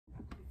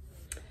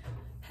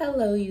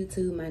Hello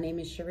YouTube, my name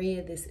is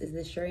Shirria. This is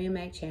the Shirria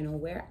Mac channel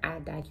where I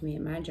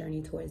document my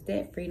journey towards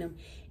debt freedom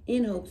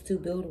in hopes to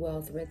build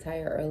wealth,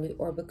 retire early,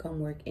 or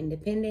become work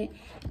independent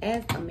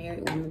as a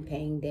married woman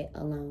paying debt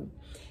alone.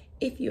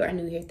 If you are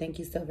new here, thank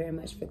you so very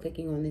much for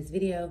clicking on this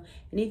video.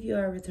 And if you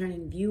are a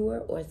returning viewer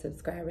or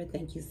subscriber,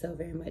 thank you so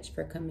very much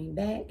for coming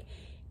back.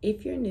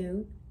 If you're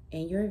new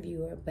and you're a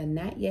viewer but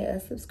not yet a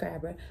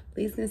subscriber,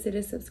 please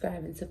consider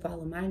subscribing to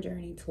follow my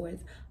journey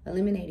towards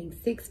eliminating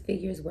 6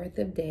 figures worth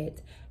of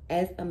debt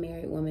as a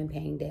married woman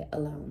paying debt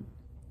alone.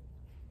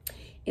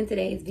 In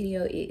today's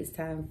video, it is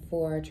time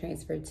for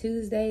Transfer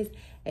Tuesdays.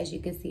 As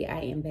you can see, I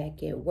am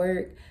back at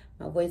work.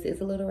 My voice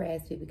is a little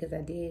raspy because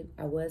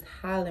I was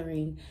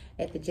hollering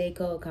at the J.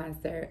 Cole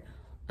concert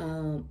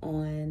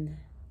on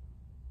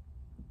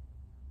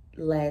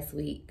last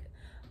week.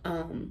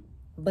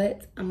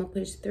 But I'm going to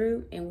push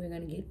through and we're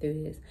going to get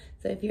through this.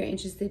 So if you're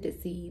interested to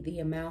see the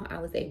amount I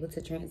was able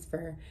to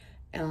transfer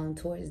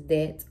towards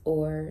debt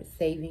or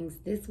savings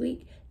this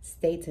week,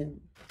 stay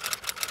tuned.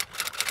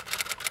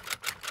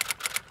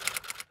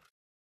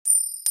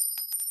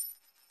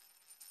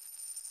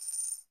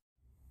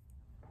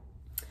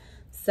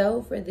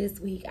 So for this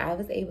week, I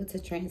was able to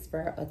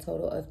transfer a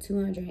total of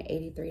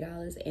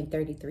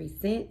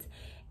 $283.33.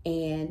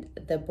 And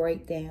the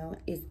breakdown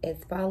is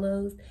as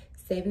follows.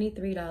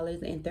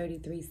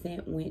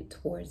 $73.33 went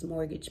towards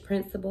mortgage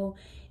principal.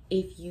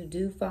 If you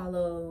do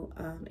follow,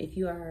 if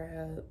you are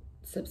a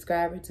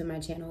subscriber to my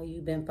channel,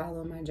 you've been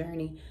following my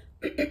journey,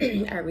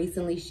 I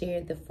recently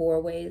shared the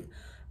 4 ways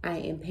I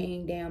am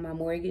paying down my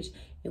mortgage.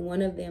 And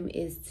one of them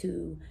is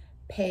to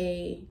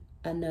pay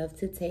enough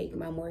to take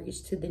my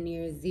mortgage to the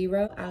near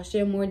zero. I'll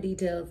share more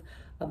details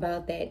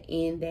about that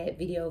in that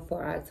video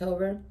for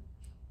October.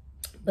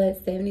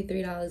 But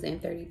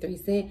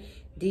 $73.33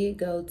 did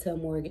go to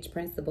mortgage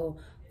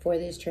principal for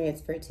this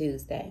Transfer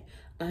Tuesday.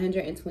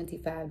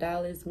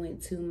 $125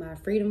 went to my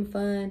Freedom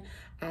Fund.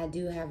 I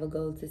do have a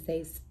goal to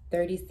save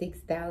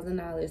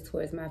 $36,000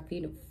 towards my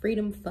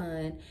Freedom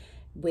Fund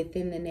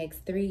within the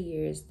next 3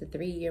 years. The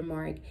 3-year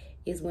mark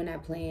is when I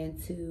plan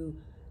to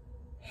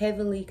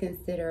heavily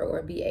consider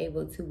or be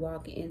able to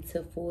walk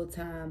into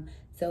full-time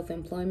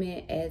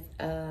self-employment as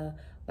a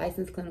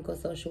licensed clinical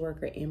social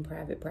worker in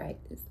private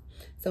practice.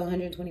 So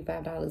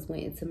 $125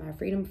 went into my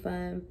Freedom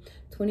Fund.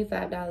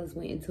 $25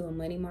 went into a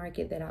money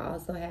market that I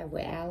also have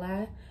with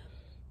Ally.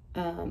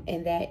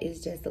 And that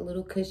is just a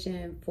little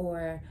cushion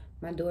for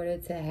my daughter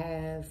to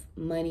have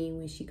money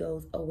when she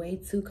goes away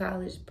to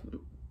college,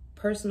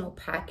 personal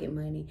pocket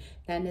money,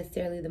 not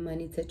necessarily the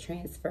money to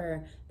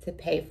transfer to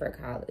pay for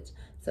college.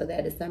 So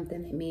that is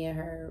something that me and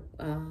her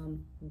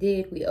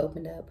did. We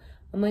opened up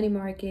a money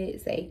market.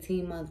 It's an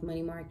 18-month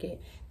money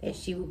market that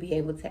she will be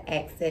able to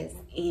access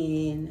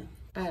in,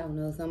 I don't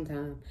know,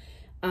 sometime.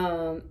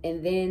 And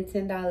then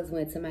 $10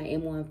 went to my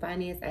M1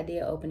 Finance. I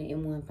did open an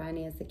M1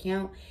 Finance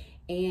account,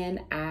 and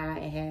I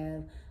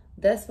have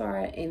thus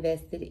far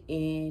invested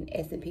in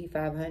S&P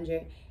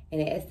 500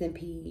 and an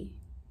S&P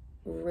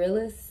real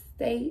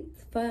estate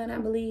fund, I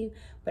believe.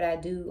 But I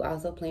do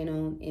also plan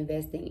on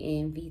investing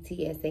in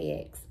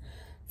VTSAX.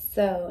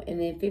 So, and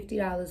then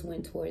 $50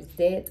 went towards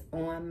debt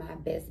on my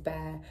Best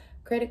Buy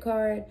credit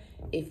card.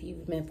 If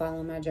you've been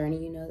following my journey,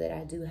 you know that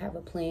I do have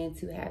a plan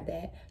to have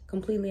that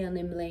completely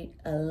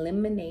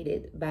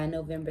eliminated by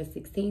November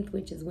 16th,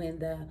 which is when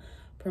the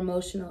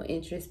promotional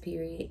interest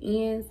period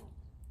ends.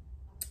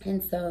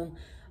 And so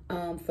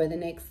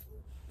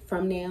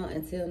from now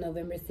until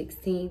November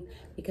 16th,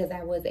 because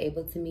I was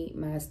able to meet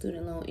my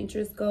student loan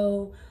interest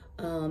goal,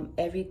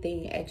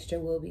 everything extra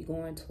will be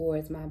going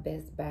towards my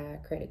Best Buy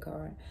credit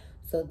card.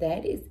 So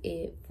that is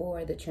it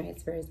for the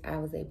transfers I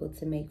was able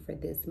to make for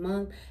this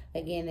month.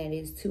 Again, that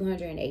is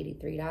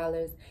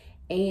 $283.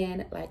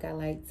 And like I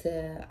like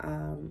to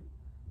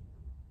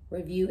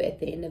review at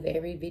the end of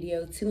every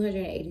video,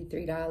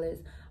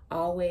 $283. I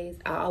always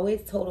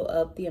total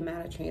up the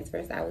amount of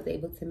transfers I was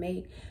able to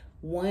make.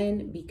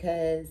 One,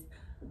 because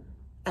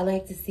I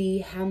like to see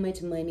how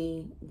much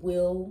money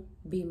will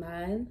be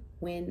mine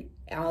when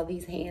all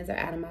these hands are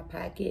out of my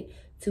pocket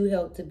to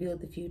help to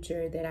build the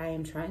future that I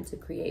am trying to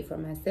create for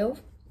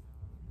myself.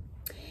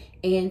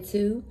 And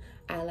 2,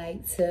 I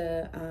like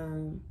to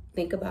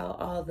think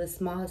about all the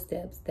small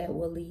steps that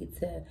will lead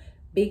to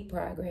big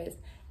progress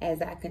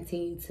as I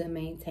continue to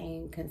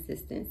maintain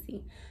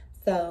consistency.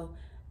 So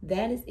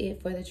that is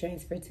it for the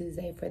Transfer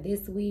Tuesday for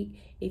this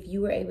week. If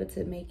you were able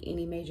to make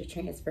any major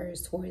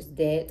transfers towards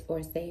debt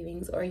or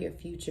savings or your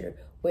future,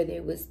 whether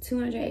it was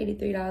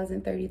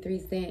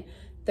 $283.33,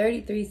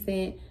 33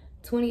 cents,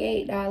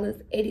 $28,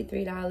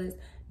 $83,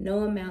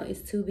 no amount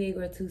is too big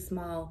or too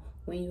small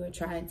when you are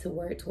trying to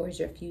work towards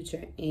your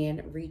future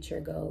and reach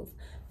your goals.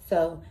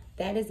 So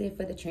that is it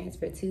for the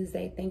Transfer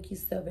Tuesday. Thank you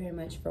so very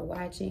much for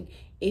watching.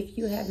 If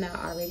you have not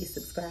already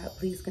subscribed,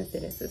 please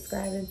consider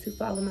subscribing to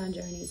follow my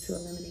journey to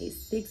eliminate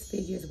 6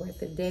 figures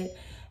worth of debt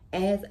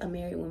as a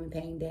married woman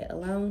paying debt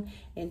alone.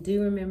 And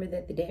do remember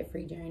that the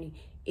debt-free journey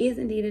is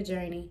indeed a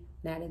journey,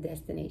 not a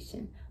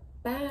destination.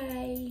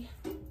 Bye.